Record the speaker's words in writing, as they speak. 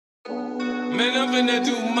Man, I'm finna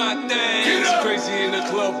do my thing. It's crazy in the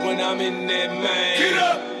club when I'm in there, man. Get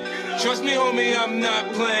up. Trust me, homie, I'm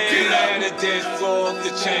not playing. I had a dance floor off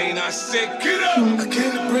the chain. I said, get up. I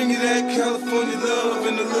came to bring you that California love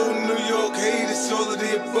and a little New York hate. It's all of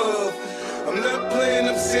the above. I'm not playing,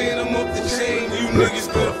 I'm saying I'm off the chain. You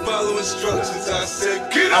niggas better follow instructions. I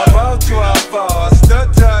said, get up. I'm out to our far. I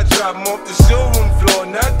stunt till I drop. I'm off the showroom floor,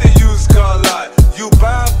 not the used car lot. You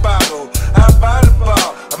buy a bottle, I buy the bar.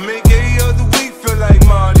 I make every other week feel like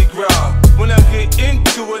Mardi Gras. When I get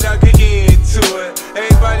into it, I get into it.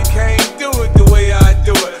 Everybody can't do it the way I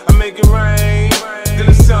do it. I make it rain, then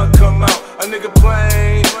the sun come out. A nigga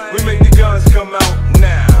plain, we make the guns come out.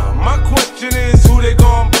 Now, my question is who they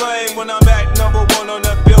gon' blame when I'm at #1 on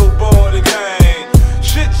the Billboard again?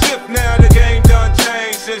 Shit shift now, the game done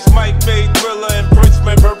changed since Mike made Thriller and Prince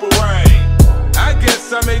made Purple Rain. I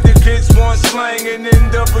guess I made the kids want slang and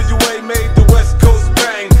NWA made the West Coast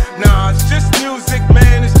bang. Nah, it's just music,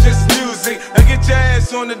 man, it's just music. Now get your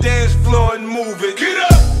ass on the dance floor and move it. Get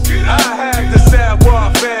up, get up. I have the sad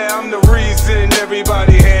warfare, I'm the reason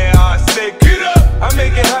everybody here. I say get up. I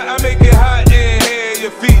make it hot in here.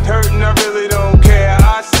 Your feet hurting, I really don't care.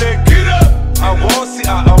 I say get up. I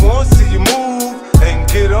wanna see you move and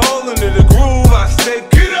get all into the groove. I say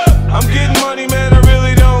get up. I'm getting money, man, I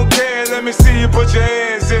really don't care. Let me see you put your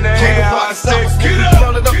hands in the air. I say get up.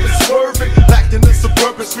 Running up and swerving, back in the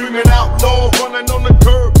suburban, screaming outlaw, running on the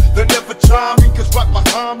curb. They never try me, cause right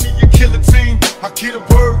behind me you kill a team. I get a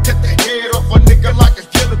bird, get the head off a nigga like a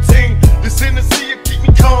guillotine. This Tennessee, you keep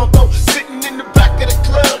me calm though. Sitting in the back of the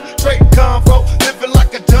club, trading convo, living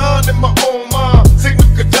like a don in my own mind. Say no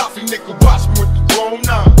Gaddafi, nigga, watch me with the chrome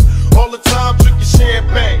 9. All the time drinking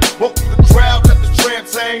champagne, walk through the crowd, let the tram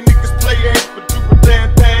hang. Niggas play ain't but do a damn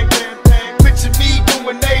thing. Picture me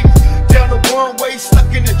doing 80 down the one way,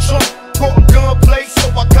 stuck in the trunk. Caught a gunplay, so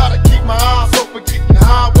I gotta keep my eyes open. Getting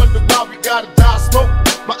high, wonder why we gotta die smoke.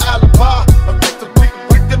 My alibi, a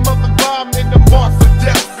victim of environment, the mark for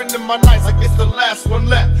death. Into my nights like it's the last one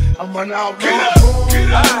left. I'm running out. Get up,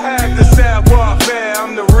 get up. I have the sad warfare,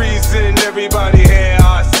 I'm the reason everybody here.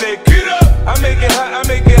 I say get up. I make it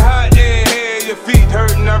hot in here. Your feet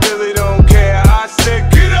hurting, I really don't care. I say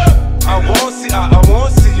get up. I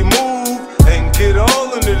wanna see you move and get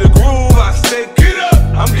all into the groove. I say get up.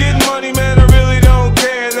 I'm getting money, man, I really don't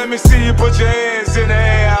care. Let me see you put your hands in the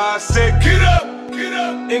air. I say get up,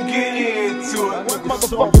 and get into it.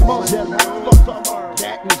 Motherfucking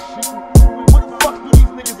Where the fuck do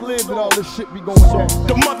these niggas live and all this shit be going on?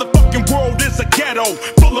 The motherfucking world is a ghetto,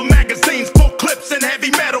 full of magazines, full clips, and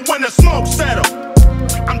heavy metal when the smoke settle.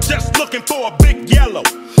 I'm just looking for a big yellow.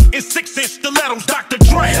 In 6-inch stilettos, Dr.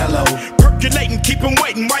 Dre. Hello. Percolating, keep 'em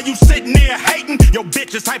waiting while you sitting there hating. Your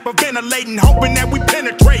bitch is hyperventilating, hoping that we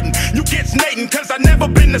penetrating. You get snating, cause I never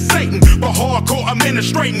been to Satan. But hardcore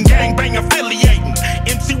administrating, gangbang affiliating.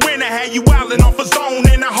 MC Winner had you wildin' off a zone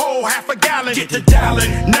in a whole half a gallon. Get the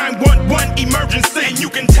dialing, 911 emergency. And you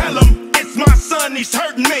can tell him, it's my son, he's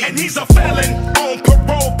hurting me. And he's a felon, on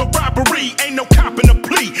parole for robbery. Ain't no copping a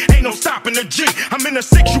plea, ain't no stopping a G. I'm in a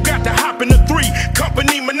 6, you got to hop in a 3.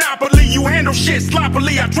 Company monopoly, you handle shit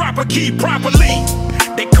sloppily. I drop a key properly.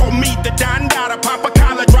 They call me the Don Dada, pop a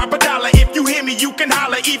collar, drop a dollar. If you hear me, you can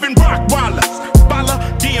holler, even Rock Wallace. Bala,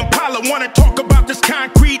 the Impala, wanna talk about this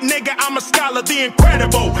concrete nigga, I'm a scholar. The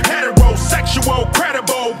incredible, heterosexual,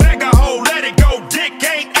 credible. Beg a hoe, let it go, dick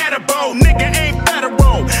ain't edible. Nigga ain't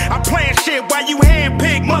federal. I'm playing shit while you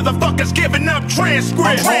handpick motherfuckers giving up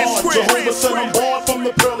transcript. Jehovah said I'm born from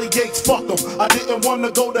the pearly gates, fuck them. I didn't want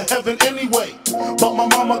to go to heaven anyway, but my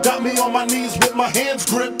mama got me on my knees with my hands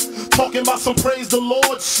gripped, talking about some praise the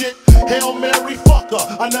Lord shit. Hail Mary, fuck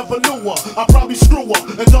her, I never knew her. I probably screw her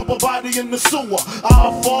and dump her body in the sewer.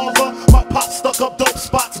 Our father, my pop stuck up dope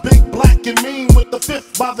spots, big, black and mean with the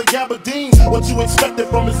 5th by the Gabardine. What you expected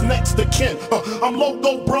from his next of kin? I'm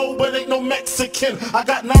loco, bro, but ain't no Mexican. I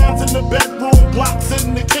got 9s in the bedroom, blocks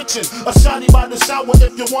in the kitchen. A shotty by the shower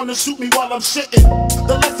if you wanna shoot me while I'm shitting.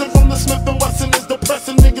 The lesson from the Smith & Wesson is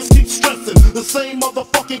depressing. Niggas keep stressing the same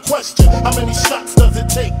motherfucking question. How many shots does it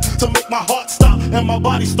take to make my heart stop and my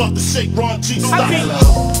body start to shake? Ron G, stop.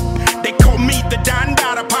 They call me the Don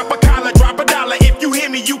Dada, pop a collar, drop a dollar. If you hear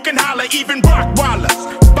me, you can holler, even Rock Wallace.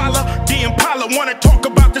 Bala, the Impala, wanna talk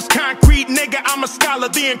about this concrete nigga, I'm a scholar.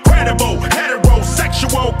 The incredible,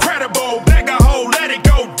 heterosexual, credible. Beg a hoe, let it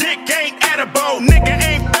go, dick ain't edible. Nigga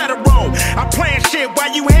ain't federal. I'm playing shit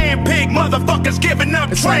while you handpick motherfuckers giving up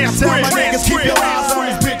transcript. Keep your eyes on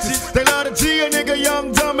these bitches. They love to G a nigga,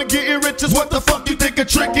 young, dumb, and getting riches. What the fuck you think a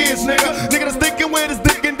trick is, nigga? Nigga that's thinking with his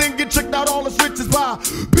dick and then get tricked out all his riches by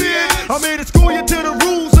B.I.G. I'm here to school you to the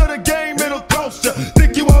rules of the game, it'll cost ya.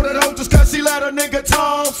 Think you know that hoe just cause she let a nigga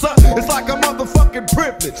tongue suck. It's like a motherfucking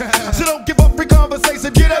privilege. She don't give up free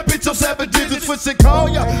conversation, get that bitch on 7 digits when she call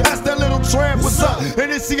ya. Ask that little tramp what's up,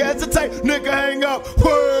 and if she hesitate, nigga hang up,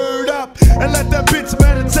 word up, and let that bitch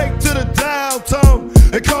meditate to the downtown.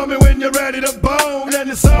 And call me when you're ready to bone, and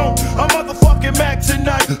it's on. I'm motherfucking Max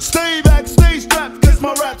tonight. Stay back, stay strapped, cause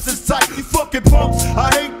my raps is tight. You fucking punks,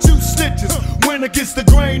 I hate you snitches. Win against the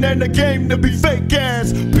grain and the game to be fake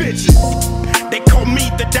ass bitches. They call me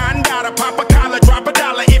the Don Dada, pop a collar, drop a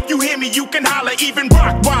dollar. If you hear me, you can holler, even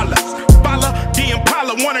rock wallers. Bala, the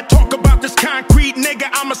Impala, wanna talk about this concrete nigga,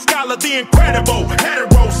 I'm a scholar, the incredible,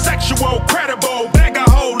 heterosexual, credible, bag a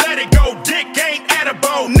hoe, let it go, dick ain't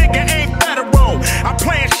edible, nigga ain't federal. I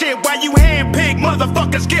plan shit while you handpick,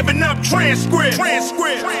 motherfuckers giving up transcript.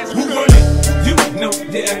 Who run it? You know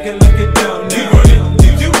they acting like it down now.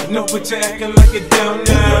 You know but you acting like it down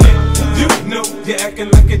now. You know you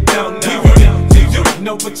acting like it down now. You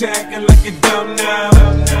know but you acting like it down now.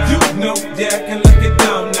 You know you acting like it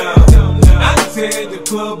down now. I tear the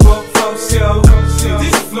club up for show.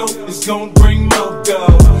 This flow is gon' bring more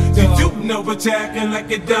dough. You know but you acting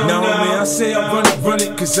like it down now. Man, I say I run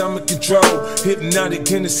it cause I'm in control. Hypnotic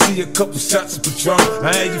Hennessy, a couple shots of Patron.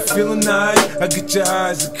 I had you feeling nice, I get your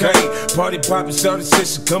eyes a kite. Party poppin', started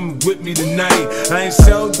session, coming with me tonight. I ain't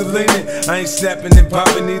so deleted, I ain't snapping and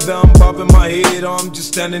popping either. I'm bobbing my head or I'm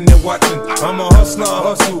just standing there watching. I'm a hustler,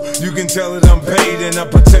 I hustle, you can tell that I'm paid. And I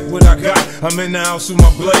protect what I got, I'm in the house with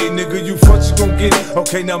my blade. Nigga, you front, you gon' get it.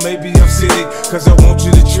 Okay, now maybe I'm sitting, cause I want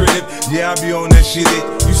you to trip. Yeah, I be on that shit.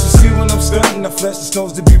 You should see when I'm stunting, I flash the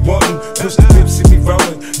stones to be wanting. Push the pips, hit me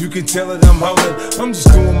rolling, you can tell that I'm holding. I'm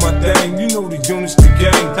just doing my thing, you know the units, the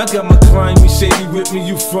gang. I got my crime, me shady with me,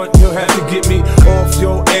 you front, you'll have to get me off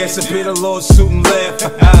your ass. A bit of lawsuit and laugh.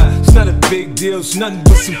 It's not a big deal, it's nothing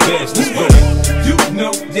but some cash. Let's go. You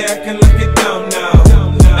know you acting like it down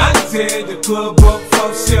now. I tear the club up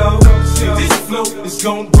for show. This flow is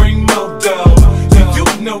gon' bring more dough. You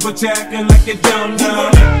know but you acting like it down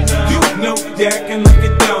now. You know you acting like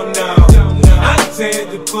it down now. I tear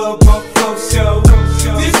the club up for show.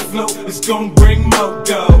 This flow is gon' bring more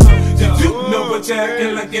dough. You know but you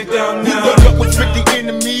acting like it down now. Woke up with 50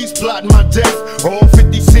 enemies plotting my death. All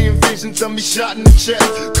 50 seeing visions of me shot in the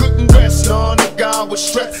chest. Couldn't rest, nah, nigga, I was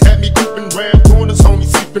stressed. Had me creeping round corners, homie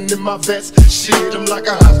sleeping in my vest. Shit, I'm like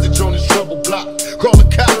a hostage on this trouble block. Call the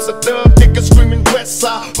cops, a thug nigga screaming west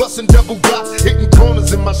side. Busting double blocks, hitting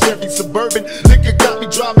corners in my Chevy Suburban. Liquor got me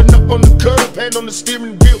driving up on the curb, hand on the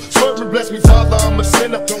steering wheel, swerving. Bless me, Father, I'm a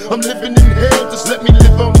sinner. I'm living in hell, just let me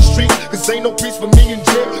live on the street. Cause ain't no peace for me in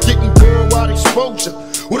jail. Getting worldwide exposure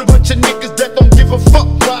with a bunch of niggas that don't give a fuck,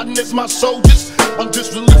 riding as my soldiers. I'm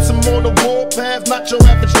just releasing on the warpath, not your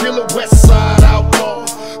average dealer. West side outlaw,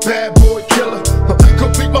 bad boy killer.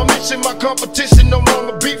 Complete my mission, my competition no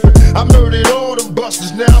longer beefing. I murdered all them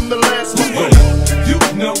busters, now I'm the last one. You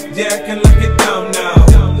know you acting like it down now.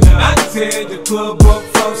 I tear the club up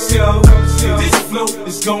for show. This flow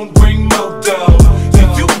is gon' bring more dough.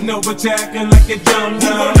 You know but you acting like it down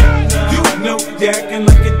now. You know you acting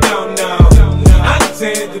like it down now. I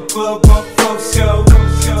tear the club up for show.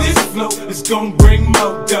 This flow is gon' bring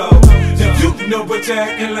more dough. You know but you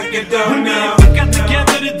acting like it down now. We got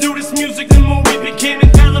together to do this music, the more we became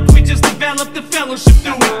enveloped, we just developed the fellowship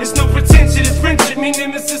through it. It's no pretension, it's friendship, me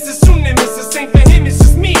nemesis is soon nemesis. Ain't for him, it's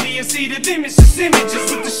just media, see to them, it's just images.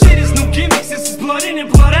 With the shit, it's no gimmicks, this is blood in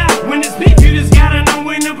and blood out. When it's beef, you just gotta know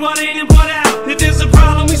when the blood in and blood out. If there's a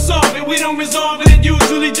problem, we solve it, we don't resolve it. It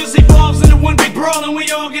usually just evolves into one big brawl, and we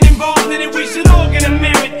all get involved in it. We should all get a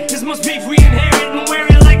merit. This must beef we inherit, and wear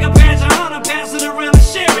it like a badge of honor. Pass it around and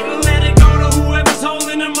share it, and let it go to whoever's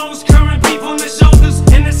holding the most current beef on their shoulders.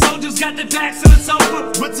 And the soldiers got their backs to the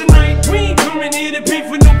sofa. But tonight, we ain't coming here to beef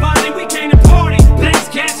with nobody. We came to party. Thanks,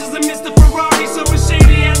 Cash is a Mr. Ferrari, so it's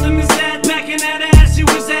shady after Miss Dad. Back in that ass, you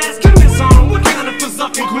was asking this on. What kind of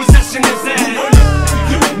fucking possession is that?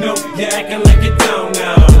 You know you acting like it down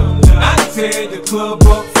now. I tear the club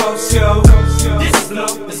up for show. This flow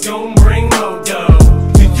is gon' bring more dough.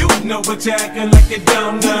 You know but you acting like it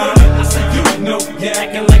down now. I said you know you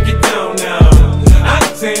acting like it down now. I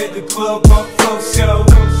tear the club up for show.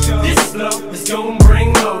 This flow is gon'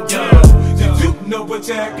 bring more dough. You know but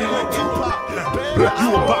you acting like it.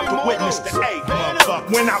 You about to witness the A,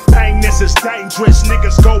 motherfucker. When I bang this, it's dangerous.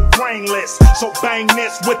 Niggas go brainless. So bang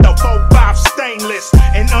this with the 4-5 stainless.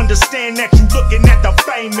 And understand that you looking at the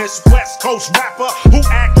famous West Coast rapper who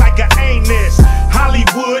act like a anus.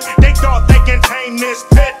 Hollywood, they thought they can tame this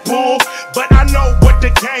pit bull, but I know what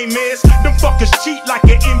the game is. Them fuckers cheat like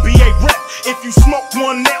an NBA rep. If you smoke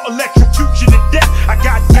one, they'll electrocute you to death. I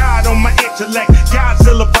got God on my intellect,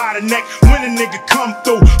 Godzilla by the neck. When a nigga come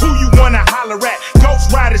through, Who you wanna holler at?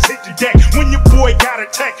 Ghost Riders hit the deck when your boy got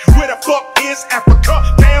attacked. Where the fuck is Africa?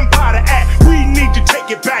 Damn by the act. We need to take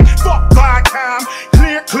it back. Fuck Viacom,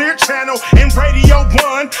 clear channel and Radio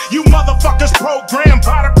 1. You motherfuckers programmed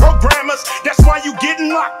by the programmers. That's why you getting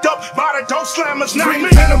locked up by the dope slammers. Not me.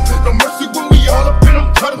 No mercy when we all up in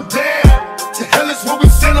them, cut them down. To hell is where we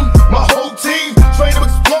send them. My whole team train to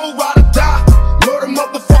explode, ride or die. Murder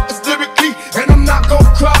motherfuckers lyrically, and I'm not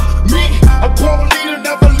gonna cry. Me, a born leader,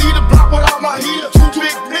 never lead a block without my heater. Two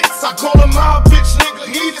big nicks, I call them my bitch nigga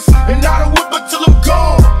heaters. And I don't whip until I'm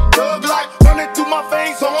gone. Thug life running through my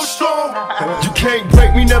veins, all strong. You can't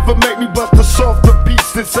break me, never make me bust a softer beat.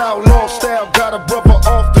 This outlaw style got a brother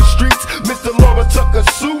off the streets. Mr. Laura Tucker,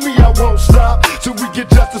 sue me, I won't stop till we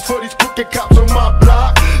get justice for these crooked cops on my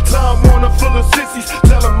block. Time Warner full of sissies,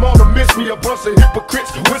 tell them all to miss me. A bunch of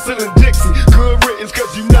hypocrites, whistling Dixie. Good riddance,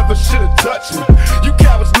 cause you never should've touched me. You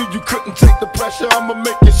cowards knew you couldn't take the pressure, I'ma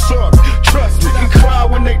make it sorry. Trust me, you can cry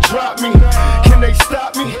when they drop me. Can they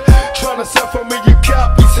stop me? Tryna sell for million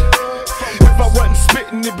copies. If I wasn't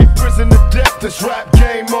spitting, it'd be prison to death. This rap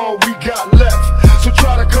game, all we got left. So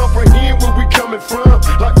try to comprehend where we coming from.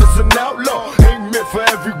 Like it's an outlaw, ain't meant for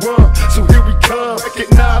everyone. So here we come,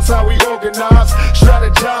 recognize how we organize.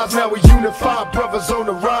 Strategize, now we unify, brothers on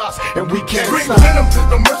the rise. And we can't stop.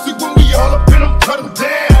 No mercy when we all up in them, cut them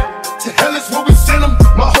down. To hell is where we send them.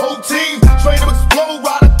 My whole team train to explode,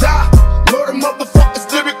 ride or die. Murder motherfuckers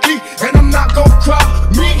lyrically, and I'm not gonna cry.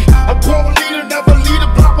 Me, a born leader, never lead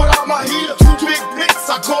a block without my heater. Two big nicks,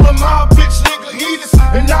 I call them my bitch nigga heaters.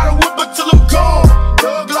 And I don't whip until I'm gone.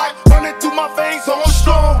 Thug life running through my veins, so I'm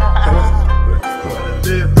strong.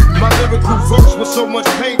 My lyrical verse with so much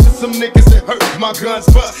pain to some niggas that hurt. My guns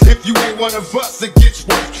bust. If you ain't one of us, it gets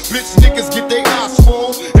worse. Bitch niggas get their eyes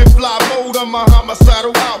full. In fly mode, I'm a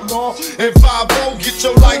homicidal outlaw. And 5-0, get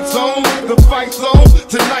your lights on. The fight's on.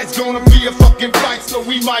 Tonight's gonna be a fucking fight, so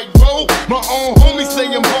we might roll. My own homies say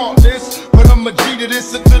I'm heartless, but I'm a G to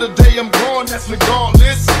this until the day I'm gone. That's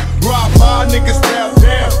regardless. Rob my niggas down.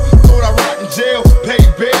 Thought I rot in jail, pay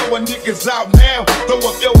bail when niggas out now. Throw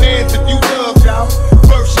up your hands if you love out.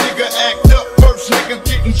 First nigga act up, first nigga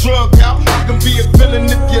getting drugged out. I can be a villain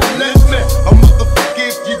if you let me. A motherfucker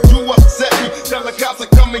if you do upset me. Tell the cops to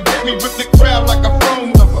come and get me, rip the crowd like a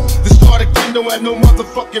phone number. This start again, don't have no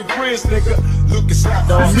motherfucking friends, nigga. Look, it's not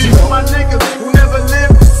on me. For my niggas who never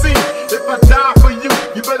lived to see. If I die for you,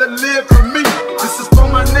 you better live for me. This is for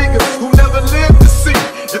my niggas who never lived to see.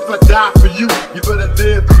 If I die for you, you better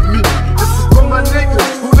live for me. This is for my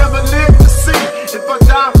niggas who never lived to see. If I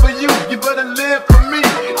die for you, you better live for me.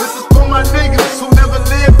 This is for my niggas who never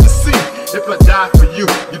lived to see. If I die for you,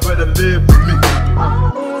 you better live for me.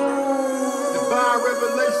 Divine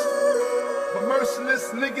revelation. My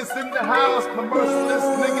merciless niggas in the house. My merciless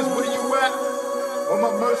niggas, where you at? All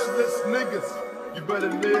my merciless niggas, you better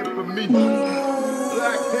live for me.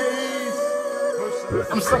 Black haze.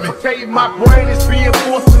 I'm suffocating, my brain is being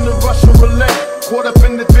forced in the Russian roulette. Caught up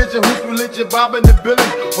in the vision, whose religion, bobbing the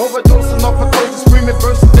billing. Overdosing off of those screaming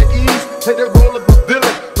verses to ease. Take the role of a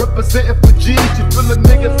villain, representing for G's. You feel a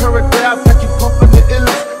nigga paragraph, like you pumping the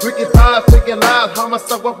illest. Wicked highs, taking lives,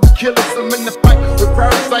 homicide, what we killers. I'm in the fight with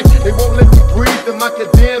parasites, they won't let me breathe. The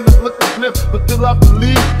macadam look the flip, but still I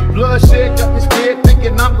believe. Bloodshed got me scared,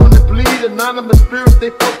 thinking I'm gonna bleed. Anonymous spirits,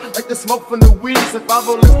 they float like the smoke from the weed.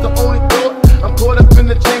 Survival is the only thought. I'm caught up in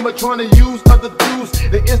the chamber trying to use other dudes.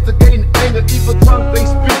 They instigating anger, evil tongue they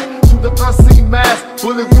speak to the unseen mass.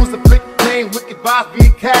 Bullet wounds afflict pain, wicked vibes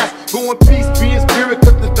being cast. Go in peace, be in spirit,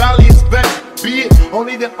 cause the valley is vexed. Be it,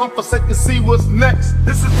 only the unforsaken can see what's next.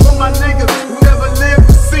 This is for my niggas who never lived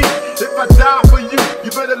to see. If I die for you,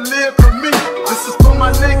 you better live for me. This is for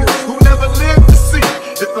my niggas who never lived to see.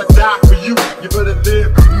 If I die for you, you better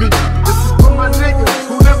live for me. This is for my niggas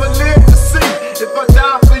who never lived to see. If I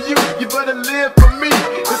die for you, you better live for me.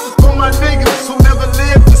 This is for my niggas who never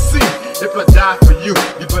lived to see. If I die for you,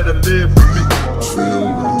 you better live for me.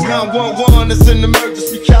 911, it's an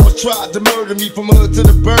emergency. Cowards tried to murder me from hood to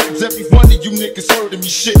the birds. Every one of you niggas heard of me.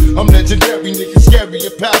 Shit, I'm legendary, niggas scary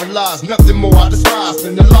and paralyzed. Nothing more I despise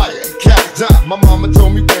than a liar and cat die. My mama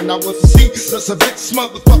told me when I was a seed, such a bitch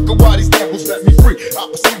motherfucker, why these devils let me free? I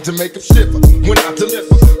proceed to make them shiver when I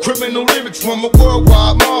deliver criminal lyrics from a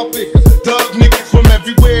worldwide mob figure. Thug niggas from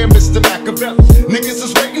everywhere, Mr. Machiavelli. Niggas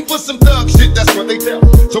is waiting for some thug shit, that's what they tell.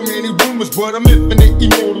 So many rumors, but I'm infinite,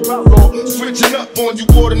 immortal outlaw. Switching up on you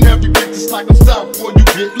ordinary bitches like I'm south before you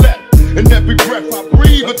get left. And every breath I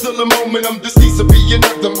breathe until the moment I'm deceased. I'll be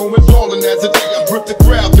another moment falling as a day. I grip the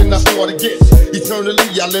crowd, then I start again.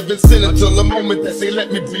 Eternally I live in sin until the moment that they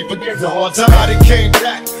let me breathe again. The hard time it came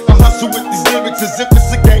back. I hustle with these lyrics as if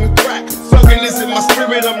it's a gang of crack. Thug Thuggin' is in my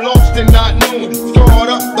spirit, I'm lost and not knowing. Scarred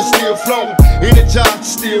up, but still flowing. Energized,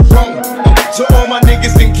 still growing. To all my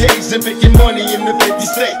niggas engaged in making money in the 50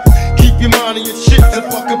 states. Keep your mind on your shit, and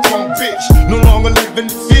fuck a punk bitch. No longer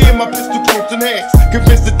living in fear, my pistol close in hands.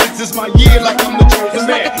 Convinced that this is my year, like I'm the chosen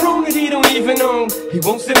man. It's like a throne that he don't even own. He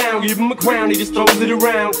won't sit down, give him a crown, he just throws it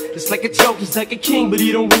around. It's like a joke, he's like a king, but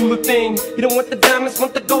he don't rule a thing. He don't want the diamonds,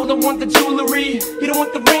 want the gold, don't want the jewelry. He don't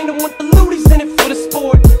want the ring, don't want the loot, he's in it for the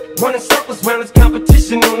sport. Running circles round his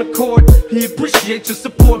competition on the court. He appreciates your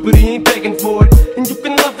support, but he ain't begging for it. And you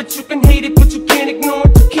can love it, you can hate it, but you can't ignore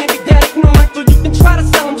it. You can't be that ignorant, so you can try to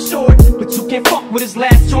sell him short. But you can't fuck with his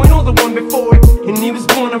last joint or the one before it. And he was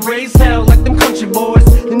born to raise hell like them country boys.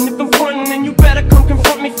 And if I'm frontin', then you better come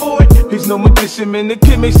confront me for it. He's no magician, man, the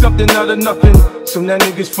kid made something out of nothing. So now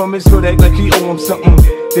niggas from his hood act like he owe him something.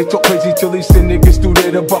 They talk crazy till he send niggas through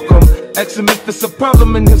there to buck him. Ask him if it's a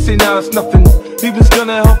problem and he'll say nah, it's nothing. He was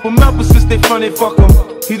gonna help him out, but since they front, they fuck him.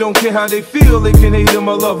 He don't care how they feel, they can hate him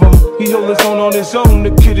or love him. He hold his own on his own, the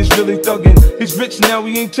kid is really thuggin'. He's rich now,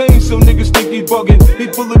 he ain't changed, so niggas think he buggin'. He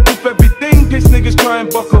bulletproof everything, case niggas try and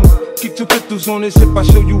buck him. Keep 2 pistols on his hip, I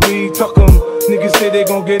show you where he tuck him. Niggas say they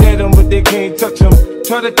gon' get at him, but they can't touch him.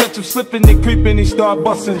 Try to catch him slipping, they creeping, he start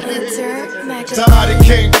bustin'. Tired and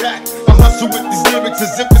came back. I hustle with these lyrics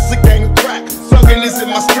as if it's a gang of crack. Thuggin' is in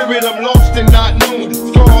my spirit, I'm lost and not knowing.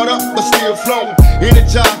 Scarred up, but still flowing.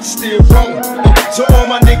 Energized, still growing. To all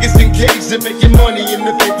my niggas engaged in making money in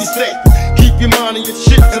the 50 states. Keep your mind on your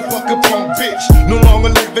shit and fuck a punk bitch. No longer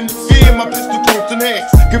living in fear, my pistol close in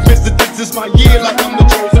hands. Convinced that this is my year, like I'm the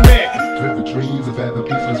chosen man. River dreams of having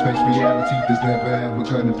peaceful space, reality that's never ever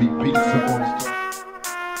gonna be peace.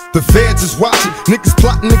 The feds is watching, niggas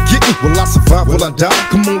plotting to get me. Will I survive, will I die?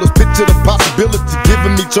 Come on, let's picture the possibility,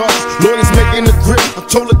 giving me charges. Lawyers making a grip, I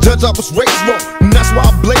told the judge I was raised wrong, and that's why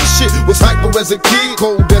I blaze shit. Was hyper as a kid,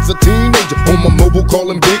 cold as a teenager. On my mobile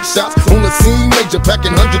calling big shots, on the scene major,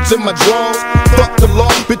 packing hundreds in my drawers. Fuck the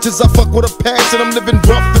law, bitches I fuck with a passion. I'm living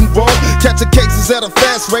rough and raw, catching cases at a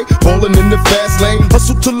fast rate, balling in the fast lane.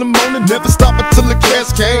 Hustle till the morning, never stop until the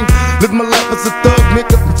cash came. Live my life as a thug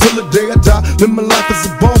nigga until the day I die. Live my life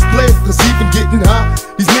as a boss player, cause even getting high.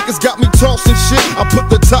 These niggas got me tossing shit. I put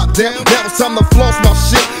the top down, now it's time to floss my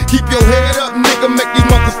shit. Keep your head up, nigga, make these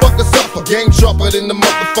motherfuckers suffer. Game sharper than the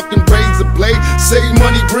motherfucking razor blade. Save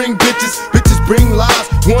money, bring bitches, bitches bring lies.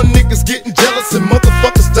 One nigga's getting jealous and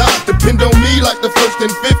motherfuckers die. Depend on me like the first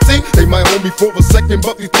and 15. They might hold me for a second,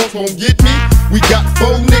 but these folks won't get me. We got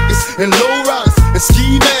 4 niggas and low riders and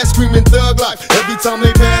ski masks screaming thug life. Every time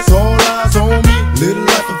they pass, all eyes on me. Little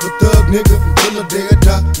life of a thug nigga until the day I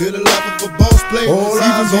die. Little life of a boss player, all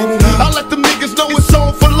eyes on me. I let them niggas know it's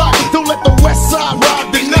on for life. Don't let the west side ride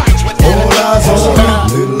the night. All eyes on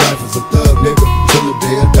me. Little life is a thug nigga until the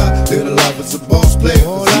day I die. Little life is a boss player,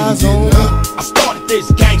 all eyes on me. I started this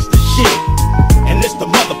gangster shit, and it's the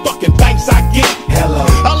motherfucking banks I get. Hello.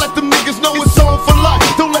 I let them niggas know it's on for life.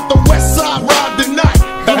 Don't let the west side ride the night.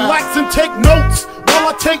 Relax and take notes while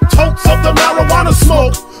I take totes of the marijuana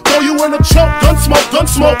smoke. Throw you in a choke, gun smoke, gun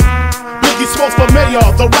smoke. Biggie smokes for mayor,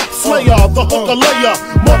 the rap slayer, the hooker layer.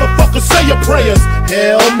 Motherfucker, say your prayers.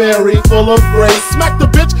 Hail Mary, full of grace. Smack the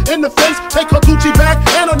bitch in the face, take her Gucci bag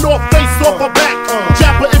and a North Face off her back.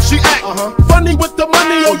 Jab her if she act funny with the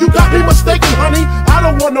money. Oh, you got me mistaken, honey. I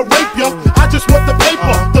don't wanna rape ya, I just want the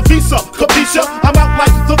paper, the visa, capisha. I'm out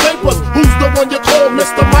like the vapors. Who's the one you call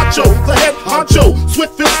Mr. Macho? The head honcho,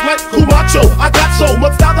 swift fist like Cumacho. I got so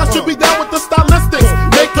much style, I should be down with the stylistics.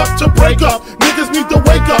 Make up to break up, niggas need to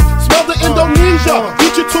wake up. Smell the Indonesia,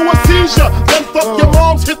 beat you to a seizure. Then fuck your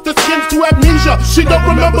moms, hit the skins to amnesia. She don't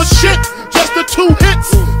remember shit, just the 2 hits.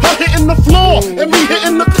 Her hitting the floor, and me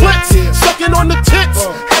hitting the clits. Sucking on the tits,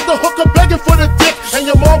 had the hooker begging for the dick. And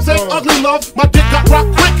your moms ain't ugly, love, my dick got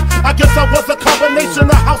rocked quick. I guess I was a combination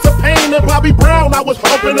of House of Pain and Bobby Brown. I was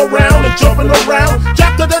humping around and jumping around.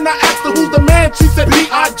 Jacked her, then I asked her who's the man. She said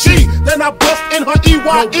B.I.G. Then I bust in her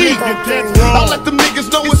E.Y.E. I let them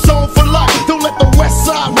niggas know it's on for life. Don't let the west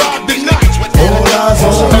side ride the night. All eyes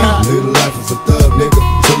on me. Little life is a thug nigga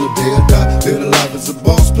till the day I die. Little life is a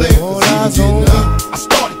boss player. All eyes on me. I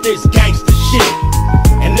started this gangster shit,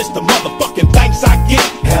 and it's the motherfucking banks I get.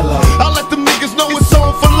 Hello. I let them niggas know it's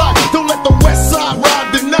on for life. Don't let the west side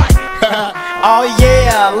ride the night. Oh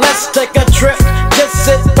yeah, let's take a trip. Just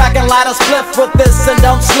sit back and light a spliff with this, and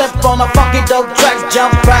don't slip on a funky dope track.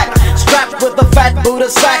 Jump back, strapped with a fat Buddha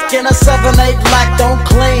sack and a 7/8 lack. Don't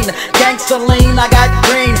clean, gangsta lean. I got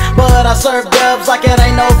green, but I serve dubs like it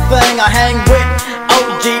ain't no thing. I hang with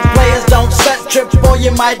OG players, don't set trip, or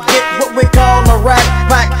you might get what we call a rat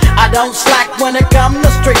pack. I don't slack when it come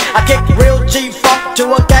to street. I kick real G-funk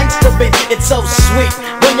to a gangster beat. It's so sweet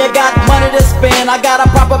when you got money to spend. I got a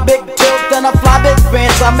proper big tilt and a fly big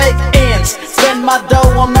Benz. I make ends, spend my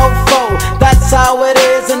dough on no foe. That's how it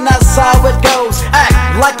is and that's how it goes. Act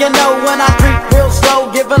like you know when I creep real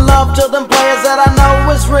slow, giving love to them players that I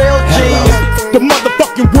know is real G's. The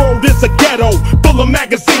motherfucking world is a ghetto, full of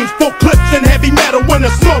magazines, full clips and heavy metal when the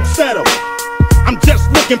smoke settle. I'm just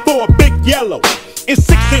looking for a big yellow in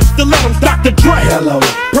 6-inch stilettos, Dr. Dre. Hello.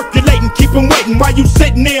 Percolating, keeping waiting while you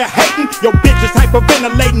sitting there hating. Your bitch is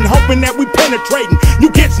hyperventilating, hoping that we penetrating. You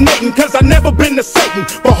get snating, cause I never been to Satan.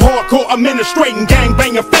 For hardcore administrating,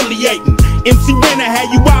 gangbang affiliating. MC Renner had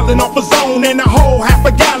you wildin' off a zone and a whole half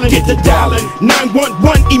a gallon. Get the dialing,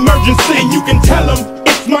 911 emergency. And you can tell him,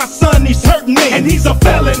 it's my son, he's hurting me. And he's a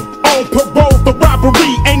felon, on parole for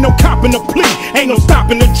robbery. Ain't no copping a plea, ain't no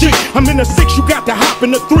stopping the G. I'm in a 6, you got to hop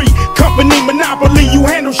in a 3. Company monopoly, you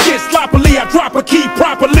handle shit sloppily. I drop a key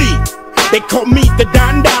properly. They call me the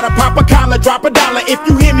Don Dada, pop a collar, drop a dollar. If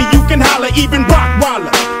you hear me, you can holler, even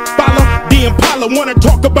Rockwaller. Follow the Impala, wanna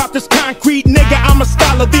talk about this concrete nigga? I'm a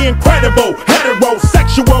scholar, the incredible,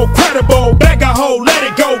 heterosexual, credible, beg a hoe, let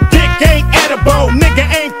it go. Dick ain't edible, nigga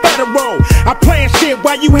ain't federal. I plan shit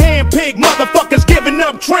while you handpick motherfuckers giving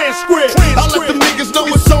up transcript. I let the niggas know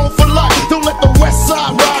it's on for life. Don't let the West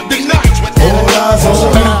Side ride the night. All eyes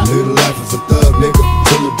on me. Live the life as a thug nigga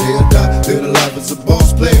till the day I die. Live the life as a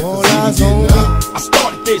boss player. All eyes on me. I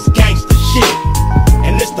started this gangster shit,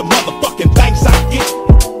 and it's the motherfucking thanks I get.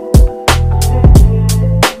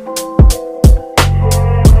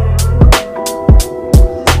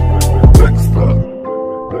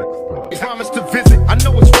 Promise to visit. I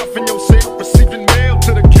know it's rough in your cell, receiving mail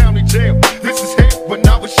to the county jail. This is hell. When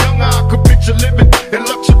I was younger, I could picture living in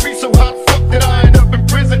luxury. So how the fuck did I end up in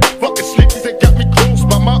prison? Fucking sleepies, they got me close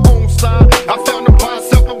by my own side. I found a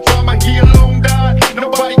myself, I'm drama, he alone died.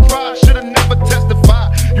 Nobody cried, should've never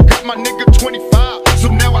testified. You got my nigga 25, so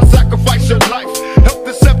now I sacrifice your life. Help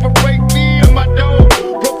to separate me and my dog.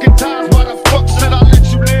 Broken ties, why the fuck should I let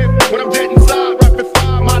you live? When I'm dead inside, rapid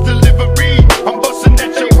fire my delivery. I'm busting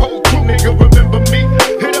at your whole crew, nigga, remember me.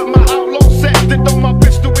 Hit up my outlaw set, then throw my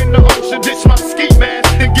pistol in the ocean. Ditch my ski mask,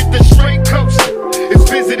 then get the straight coasting. It's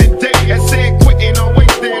visiting day, I said quitting,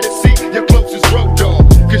 always there to see your closest road dog.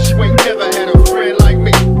 Cause you ain't never had a friend like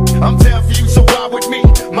me. I'm down for you, so ride with me.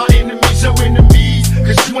 My enemies, your enemies.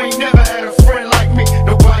 Cause you ain't never had a friend like me.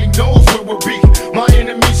 Nobody knows where we'll be. My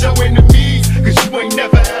enemies, your enemies. Cause you ain't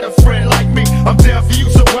never had a friend like me. I'm down for you,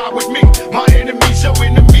 so ride with me. My enemies, your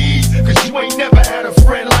enemies. Cause you ain't never had a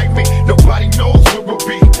friend like me. Nobody knows where we'll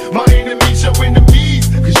be. My enemies, your enemies.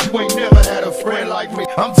 Cause you ain't never had a friend like me.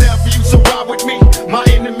 I'm down for you, so ride with me. My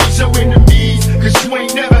enemies, your enemies. Cause you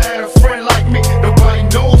ain't never had a friend like me. Nobody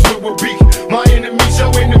knows where we'll be. My enemies,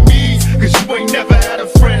 your enemies. Cause you ain't never had a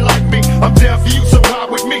friend like me. I'm down for you, so ride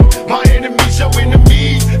with me. My enemies, your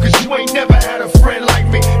enemies. Cause you ain't never had a friend like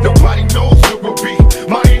me. Nobody knows where we'll be.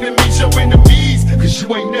 My enemies, your enemies. Cause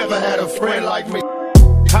you ain't never had a friend like me.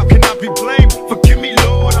 How can I be blamed? Forgive me,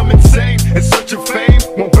 Lord, I'm insane. In search of fame,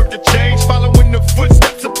 won't hurt to change. Following the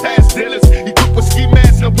footsteps of past dealers. Equipped with ski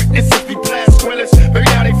masks, no witness if he blast squillers. Maybe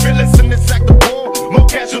now they feel us in this act of war. More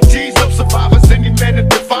casualties, no survivors. Any man that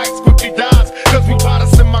defies quickly dies. Cause we bought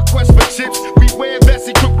us in my quest for chips. Beware vest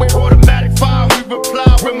equipped with automatic fire. We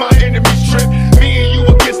reply when my enemies trip. Me and you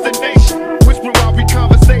against the nation. Whisper while we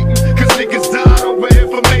conversating. Cause niggas died over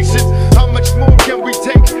information. How much more can we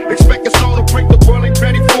take? Expect us all to break. The world ain't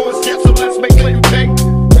ready for us yet, so let's make it pay.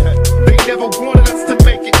 They never wanted us to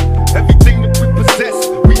make it. Everything that we possess,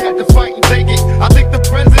 we had to fight and take it. I think the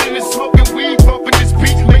president is smoking weed, bumping his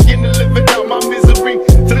beats, making a living out my misery.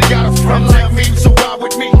 Till they got a friend like me, so ride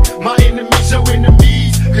with me. My enemies, your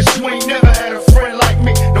enemies. Cause you ain't never had a friend like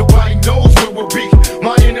me. Nobody knows where we'll be.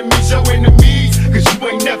 My enemies, your enemies. Cause you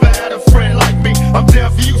ain't never had a friend like me. I'm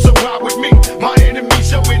down for you, so ride with me. My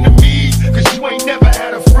enemies, your enemies. Cause you ain't never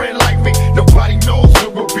had a friend like me. Nobody knows where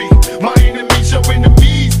we'll be. My enemies, your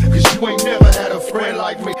enemies. Cause you ain't never had a friend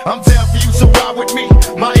like me. I'm down for you, so ride with me.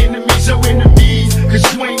 My enemies, your enemies.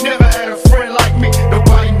 Cause you ain't never had a friend like me.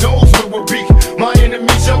 Nobody knows where we'll be. My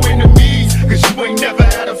enemies, your enemies. Cause you ain't never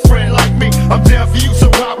had a friend like me. I'm down for you, so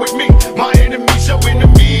ride with me. My enemies, your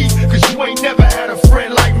enemies. Cause you ain't never had a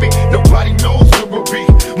friend like me. Nobody knows where we'll be.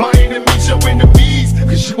 My enemies, your enemies.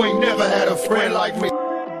 Cause you ain't never had a friend like me.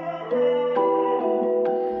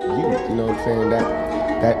 You know what I'm saying?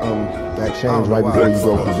 That change right before you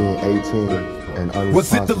go from being 18 and unresponsible.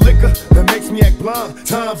 Was it the liquor that makes me act blind?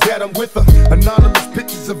 Times that I'm with her. Anonymous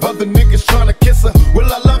pictures of other niggas trying to kiss her. Will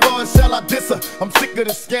I love her or shall I diss her? I'm sick of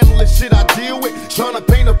the scandalous shit I deal with. Trying to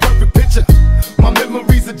paint a perfect picture. My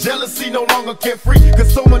memories of jealousy no longer carefree.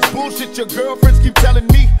 Cause so much bullshit your girlfriends keep telling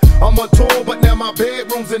me. I'm on tour, but now my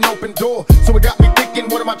bedroom's an open door. So it got me thinking,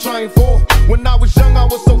 what am I trying for? When I was young, I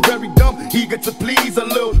was so very dumb, eager to please. A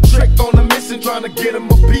little trick on a mission, trying to get them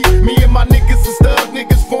a beat. Me and my niggas is thug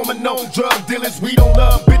niggas, forming known drug dealers. We don't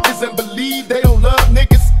love bitches and believe they don't love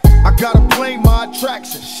niggas. I gotta blame my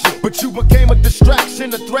attraction, but you became a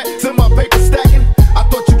distraction, a threat to my paper stacking. I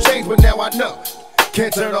thought you changed, but now I know.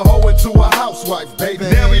 Can't turn a hoe into a housewife, baby.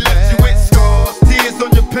 Now we left you with scars, tears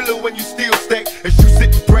on your pillow when you still stay. As you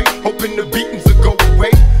sit and pray, hoping the beatings will go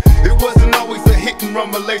away. It wasn't always a hit and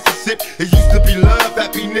run relationship. It used to be love,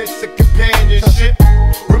 happiness, and companionship.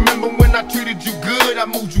 Remember when I treated you good? I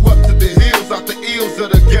moved you up to the hills, out the ills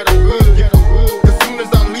of the ghetto hood. As soon as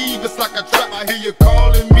I leave, it's like a trap. I hear you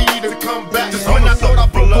calling me to come back. Just when I thought I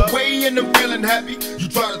broke away and I'm feeling happy, you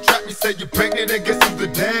try to trap me, say you're pregnant and guess who's the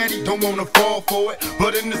daddy. Don't wanna fall for it,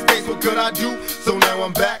 but in this case, what could I do? So now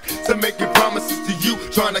I'm back to making promises to you,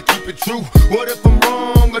 trying to keep it true. What if I'm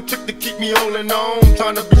wrong? A trick to keep me holding on,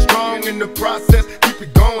 trying to be strong in the process, keep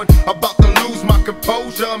it going. About to lose my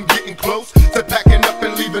composure, I'm getting close to packing up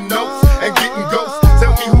and leaving notes and getting ghosts.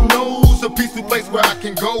 Tell me who knows a peaceful place where I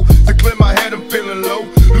can go to clear my head. I'm feeling low,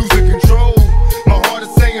 losing control. My heart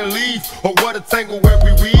is saying leave, or what a tangle where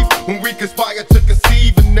we weave when we conspire to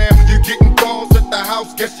conceive. And now you're getting calls at the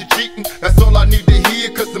house, guess you're cheating. That's all I need to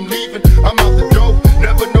hear, cause I'm leaving. I'm out the door,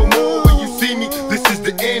 never no more when you see me. This is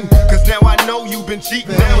the end, cause now I know you've been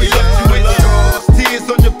cheating. Now we left you with scars, tears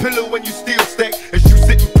on your pillow when you still stay. As you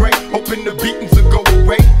sit and pray, hoping the beatings will go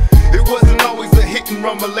away. It wasn't always a hit and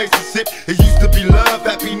run relationship. It used to be love,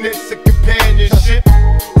 happiness, and companionship.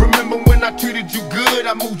 Remember when I treated you good?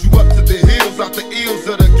 I moved you up to the hills, out the ills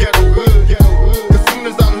of the ghetto hood. As soon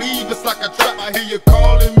as I leave, it's like a trap. I hear you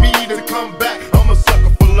calling me to come back. I'm a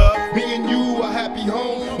sucker for love. Me and you, a happy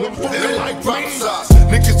home. When they're like prophesize,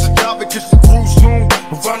 niggas are job and get some cruise soon.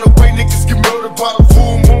 Run away, niggas get murdered by the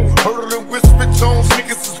full moon. Heard them whisper tones,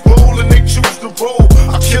 niggas is rolling, they choose to roll.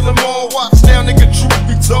 I kill them all, watch now, nigga, truth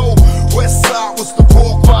be told. West side was the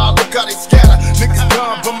pork pie, look how they scatter. Niggas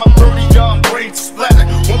gone, but my 30-yard brains splatter.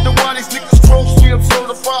 Wonder why these niggas trolls me, I'm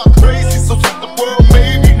certified crazy. So shit the world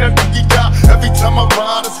made me, now nigga die. Every time I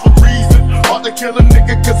ride, it's for reason. Hard to kill a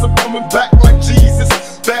nigga, cause I'm coming back like Jesus.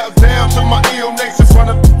 Bow down to my ill nation,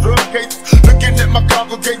 front of the drug cases. Looking at my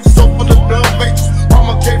congregation, so full of love faces.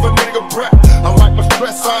 Mama gave a nigga breath. I like my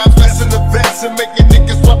stress, I invest in the vets and making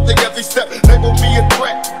niggas drop their every step. Label me a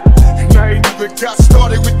threat. And I ain't even got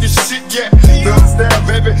started with this shit yet. Guns down,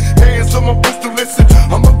 baby, hands on my pistol, listen.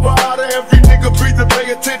 I'm a rider, every nigga breathe and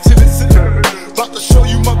pay attention. Listen, about to show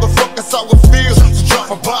you motherfuckers how it feels to drop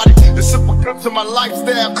my body. This shit will come to my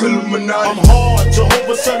lifestyle, Illuminati. I'm hard,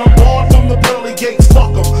 Jehovah said I'm barred from the pearly gates,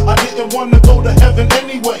 fuck 'em. I didn't want to go to heaven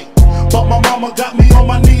anyway, but my mama got me on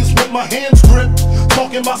my knees with my hands gripped,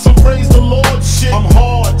 talking about some praise the Lord shit. I'm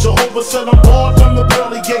hard, Jehovah said I'm barred from the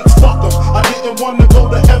pearly gates, fuck 'em. I didn't want to go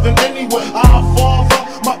to heaven anyway. Our Father,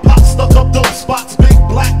 my pop stuck up dope spots, big,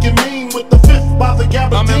 black, and mean with the fifth by the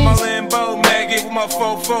Gabardines. I'm in my Lambo maggot with my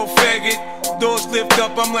 4-4 faggot. Doors lift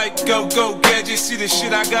up, I'm like, go, go, gadget. See the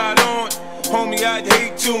shit I got on? Homie, I'd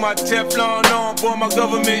hate to. My Teflon on, boy, my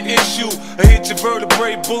government issue. I hit your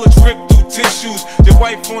vertebrae, bullets rip through tissues. Your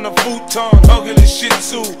wife on a futon, hugging the shit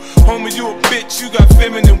too. Homie, you a bitch, you got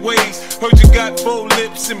feminine ways. Heard you got 4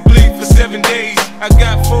 lips and bleed for 7 days. I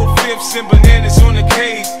got 4/5 and bananas on the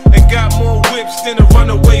case. And got more whips than a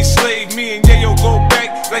runaway slave. Me and Yayo go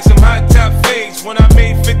back like some hot top fades. When I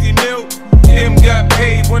made 50 mil, M got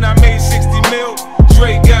paid. When I made 60 mil,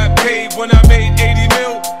 Dre got paid. When I made 80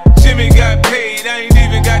 mil, Jimmy got paid. I ain't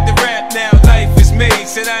even got the rap now, life is made.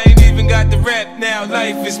 Said I ain't even got the rap now,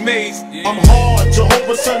 life is made. I'm hard,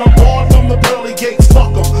 Jehovah said I'm barred from the pearly gates,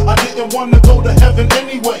 fuck 'em. I didn't want to go to heaven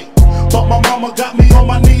anyway, but my mama got me on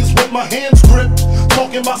my knees with my hands gripped,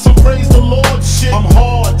 talking about some praise the Lord shit. I'm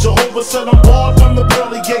hard, Jehovah said I'm barred from the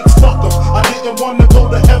pearly gates, fuck 'em. I didn't want to go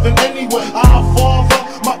to heaven anyway. Our Father,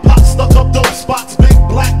 my pop stuck up dope spots, big,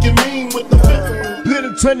 black, and mean with the fifth.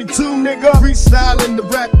 Little 22 nigga, freestyling the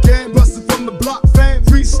rap game, bustin' from the block fam.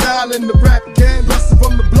 Freestyling the rap game, bustin'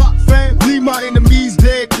 from the block fam. Leave my enemies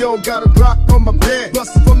dead, yo, got a Glock on my bed,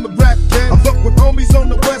 bustin' from the rap game. I fuck with homies on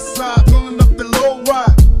the west side, pulling up the low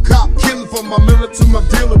ride. Cop killing from my mirror to my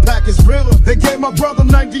dealer, package realer. They gave my brother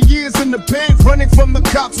 90 years in the pen, running from the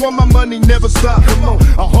cops while my money never stopped. Come on,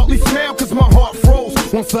 I hardly smile cause my heart froze.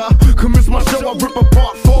 Once I commence my show, I rip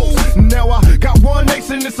apart foes. Now I got one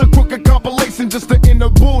nation, it's a crooked compilation just to end the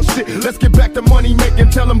bullshit. Let's get back to money making,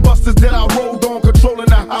 tell them busters that I rolled on, controlling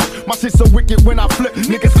the out. My shit so wicked when I flip,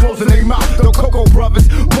 niggas closing their mouth. The Coco Brothers,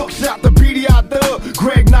 Buckshot, the B.I.G,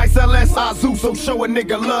 Greg Nice, LS, Zoo, so show a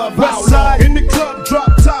nigga love. West side in the club, drop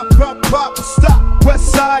top, pop, stop.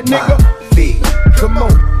 West side, nigga. Feet, come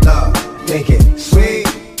on, love, make it sweet.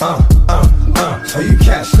 So you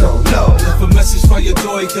cash don't know. Left a message by your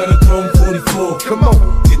door, he got a Chrome 44. Come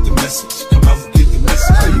on, get the message, come out and get the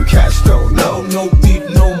message. So you cash don't know. No beef,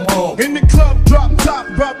 no more. In the club, drop top,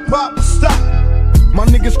 pop, stop. My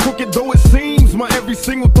niggas crooked though it seems. My every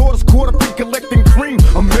single thought is caught up in collecting cream.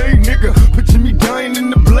 I'm made, nigga. Picture me dying in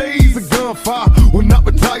the blaze of gunfire. Will not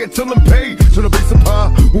retire till I'm paid. To the base of high.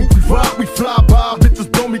 When we fly by.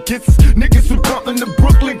 Bitches blow me kisses. Niggas from Compton to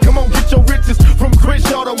Brooklyn. Come on, get your riches. From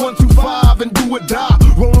Crenshaw to 125 and do or die.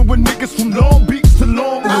 Rolling with niggas from Long Beach to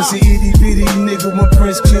Long Island. Was an itty bitty nigga when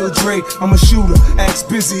Prince killed Dre. I'm a shooter, acts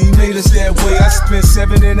busy, he made us that way. I spent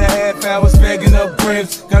 7.5 hours bagging up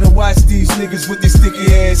grams. Gotta watch these niggas with these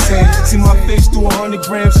sticky ass hands. See my face through 100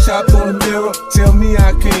 grams chopped on the mirror. Tell me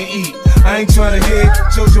I can't eat. I ain't trying to hit.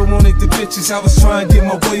 JoJo wanted the bitches, I was trying to get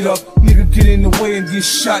my weight up. Nigga get in the way and get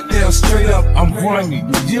shot down straight up. I'm grimy.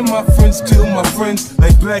 Yeah, my friends kill my friends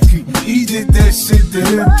like Blackie. He did that shit to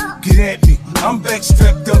him. Get at me. I'm back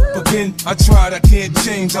strapped up again. I tried, I can't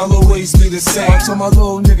change. I'll always be the same. So my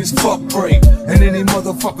little niggas fuck break. And any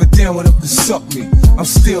motherfucker down with up to suck me. I'm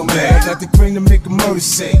still mad. I got the green to make a murder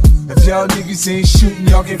say. If y'all niggas ain't shooting,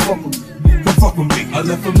 y'all can't fuck with me. Don't fuck with me. I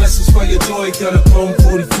left a message by your door, he got a Chrome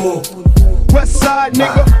 44. West side,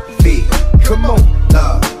 nigga. Feet, come on,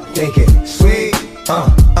 love, make it sweet.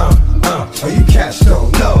 So you cash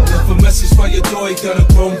don't know. Left a message by your door, he got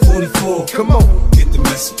a Chrome 44. Come on, get the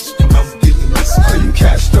message, come out and get the message. So you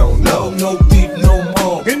cash don't know. No beef, no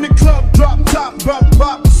more. In the club, drop top,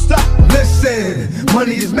 pop, stop. Listen,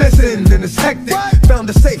 money is missing and it's hectic. Found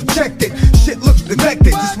a safe, checked it. Shit looks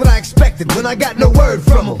neglected. Just what I expected when I got no word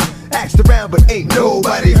from him. Asked around but ain't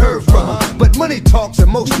nobody heard from him. But money talks and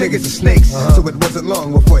most niggas are snakes. So it wasn't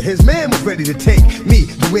long before his man was ready to take me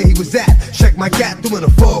to where he was at. Check my gap doing a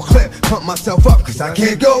full clip. Pump myself up cause I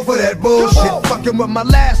can't go for that bullshit. Fucking with my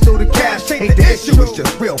last load of cash ain't the issue. It's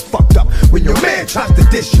just real fucked up when your man tries to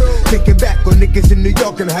dish you. Thinking back on niggas in New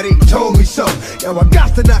York and how they told me so. Now I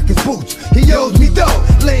got to knock his boots. He owes me dough.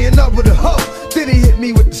 Laying up with a hoe. Then he hit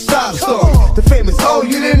me with the sob story. The famous, oh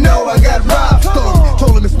you didn't know I got robbed story.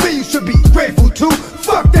 Told him it's me you should be grateful to.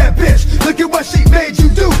 Fuck that bitch, look at what she made you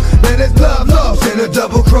do. Now there's love lost and a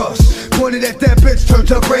double cross. Pointed at that bitch, turned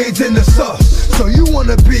her brains into sauce. So you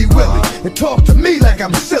wanna be Willie and talk to me like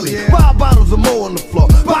I'm silly. 5 bottles of more on the floor,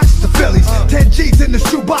 boxes of Phillies, 10 G's in the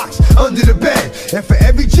shoebox, under the bed. And for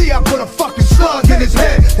every G I put a fucking slug in his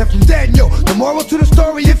head. And from Daniel, the moral to the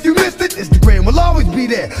story, if you missed it, Instagram will always be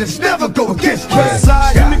there. Just never go against it. West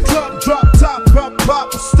side in the club, drop top,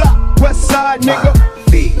 pop, stop. West side, nigga.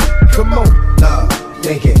 Feet, come on, love,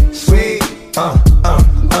 make it sweet.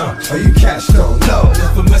 So you cash don't know.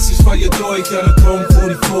 Left a message by your door, he got a Chrome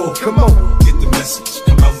 44. Come on, get the message,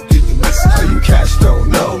 come out and get the message. So you cash don't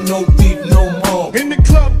know. No beef, no more. In the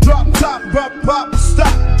club, drop top, pop,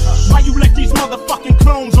 stop. Why you let these motherfucking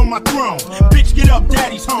clones on my throne? Bitch, get up,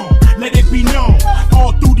 daddy's home. Let it be known.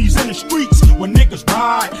 All through these inner streets, when niggas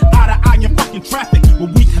ride out of eye in fucking traffic,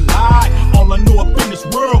 when we collide. All I know up in this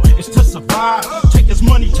world is to survive. Take his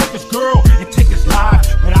money, take his girl, and take his life.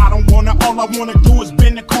 But I don't wanna, all I wanna do is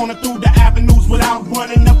bend the corner through the avenues without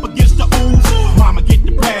running up against the ooze. Mama, get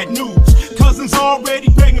the bad news. Cousins already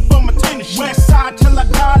begging for my tennis shoes. West side till I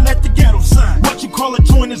die, let the ghetto sign. What you call a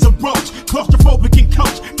joint is a roach. Claustrophobic and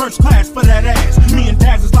coach, first class for that ass. Me and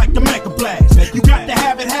Daz is like the Mega Blast. You got to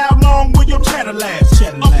have it, how long will your cheddar last?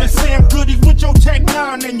 Up in Sam Goodies with your Tech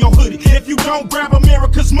 9 and your hoodie. If you don't grab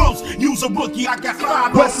America's most, use a rookie. I got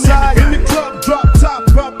 5 West side in the club, drop top,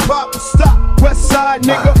 pop, stop. West side,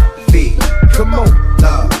 nigga. Feet, come on,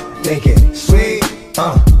 love, make it sweet.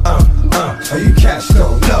 So you cash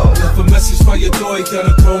don't know. Left a message by your door, he got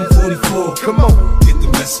a Chrome 44. Come on, get the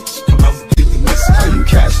message, come out and get the message. So you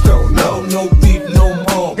cash don't know. No beef, no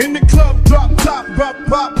more. In the club, drop top,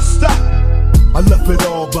 pop, stop. I left it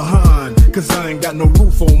all behind, cause I ain't got no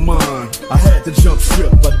roof on mine. I had to jump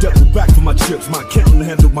ship, I doubled back for my chips. My accountant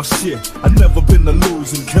handled my shit, I never been the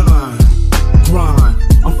losing kind. Grind,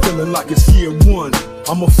 I'm feeling like it's year one.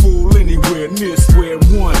 I'm a fool anywhere near square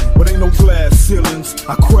one. But ain't no glass ceilings,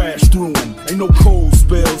 I crash through them. Ain't no cold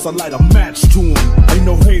spells, I light a match to them. Ain't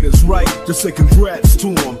no haters, right? Just say congrats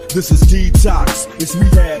to them. This is detox, it's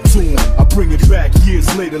rehab to them. I bring it back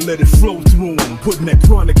years later, let it flow through them. Putting that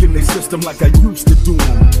chronic in their system like I used to do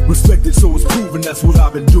them. Respect it so it's proven, that's what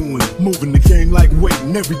I've been doing. Moving the game like weight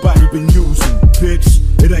and everybody been using. bitch.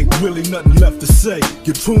 It ain't really nothing left to say.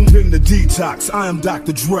 You're tuned in to Detox. I am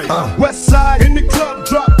Dr. Dre. West side in the club,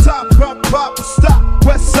 drop top, pop, stop.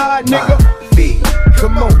 West side, nigga. B,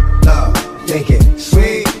 come on, make it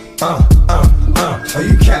sweet. Are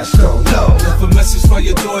you cats don't know? If a message by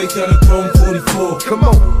your door, you gotta throw 44. Come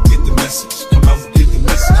on, get the message. Come out, get the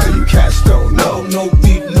message. Are you cats don't know? No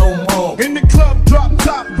beef, no more. In the club, drop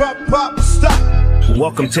top, pop, stop.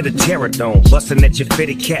 Welcome to the Terror Dome, busting at your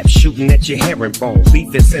fitted cap, shooting at your herringbone.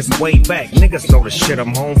 Beefing since way back, niggas know the shit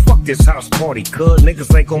I'm home. Fuck this house party, cuz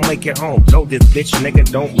niggas ain't gon' make it home. Know this bitch, nigga,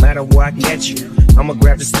 don't matter where I catch you. I'ma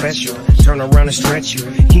grab the special, turn around and stretch you.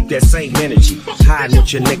 Keep that same energy, hide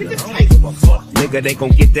with your nigga. Nigga, they gon'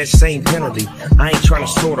 get that same penalty. I ain't tryna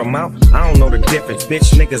sort them out, I don't know the difference.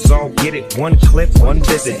 Bitch, niggas all get it, one clip, one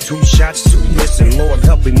visit. 2 shots, 2 missing, Lord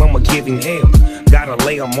help him, I'ma give him hell. Gotta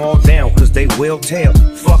lay them all down, cause they will tell.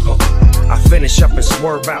 Fuck em. I finish up and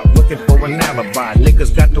swerve out, looking for an alibi.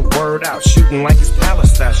 Niggas got the word out, shooting like it's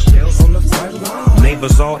Palestine. Shells on the fight line.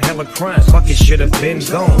 Neighbors all hella crying, bucket should've been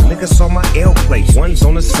gone. Niggas saw my L plate, one's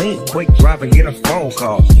on the scene. Quick drive and get a phone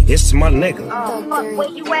call. It's my nigga. Oh, fuck, where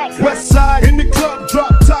you at? West side in the club,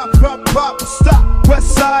 drop top, pop, stop.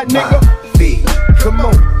 West side, nigga. B, come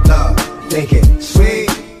on, make it sweet.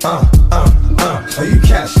 Are you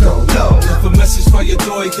cats don't know? If a message by your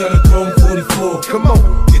door, you gotta throw 44. Come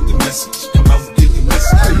on, get the message. Come out, get the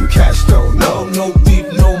message. Are you cats don't know? No beef,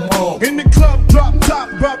 no more. In the club, drop top,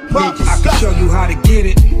 pop, I can show you how to get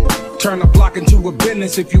it. Turn a block into a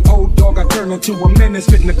business. If you old dog, I turn into a menace.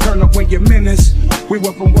 Fitting to turn up when you're menace. We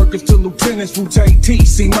went from workers to lieutenants. Wu-Tang T.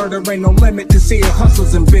 See, murder ain't no limit to seeing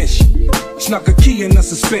hustles and bitch. Snuck a key in the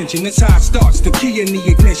suspension. It's how it starts. The key in the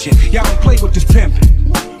ignition. Y'all don't play with this pimpin'.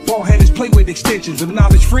 Ballheaders play with extensions of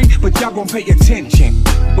knowledge free, but y'all gon' pay attention.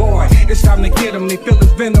 Boy, it's time to get them. They feel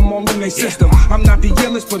it's venom all in their system. I'm not the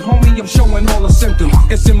illest, but homie, I'm showing all the symptoms.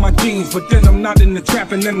 It's in my genes, but then I'm not in the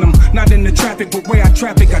trapping in them. Not in the traffic, but where I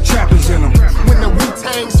traffic, got trappers in them. When the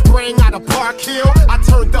Wu-Tang sprang out of Park Hill, I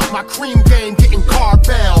turned up my cream game, getting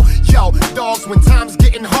Carvel. Yo, dogs, when time's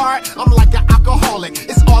getting hard, I'm like an alcoholic.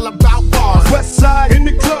 It's all about bars. West side in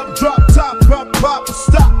the club, drop top, pop,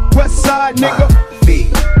 stop. West side, nigga.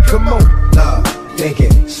 B, come on, make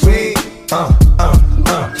it sweet.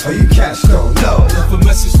 Are you cats don't know? If a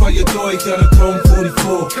message by your door, you gotta throw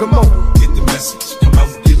 44. Come on, get the message. Come out,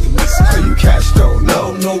 get the message. Are you cats don't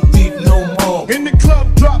know? No beef, no more. In the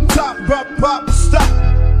club, drop top, pop, stop.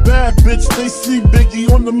 Bad bitch, they see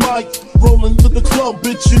Biggie on the mic. Rolling to the club,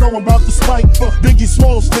 bitch, you know I'm about to spike. Biggie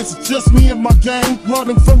Smalls, it's just me and my gang.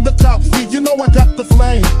 Running from the cops, you know I got the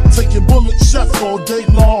flame. Taking bullet shots all day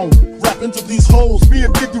long. Rapping to these hoes, me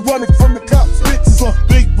and Biggie running from the cops. Bitches are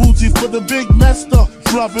big booty for the big master.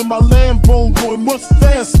 Driving my Lambo, going much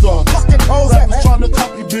faster. Fucking hoes, rappers trying to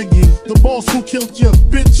copy Biggie. The boss who killed your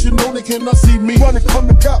bitch, you know they cannot see me. Running from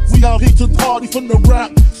the cops. We out here to party from the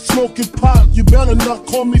rap. Smoking pot, you better not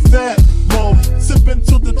call me fat, mom. Sipping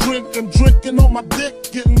to the drink and drinking on my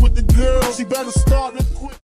dick. Getting with the girl, she better start it quick.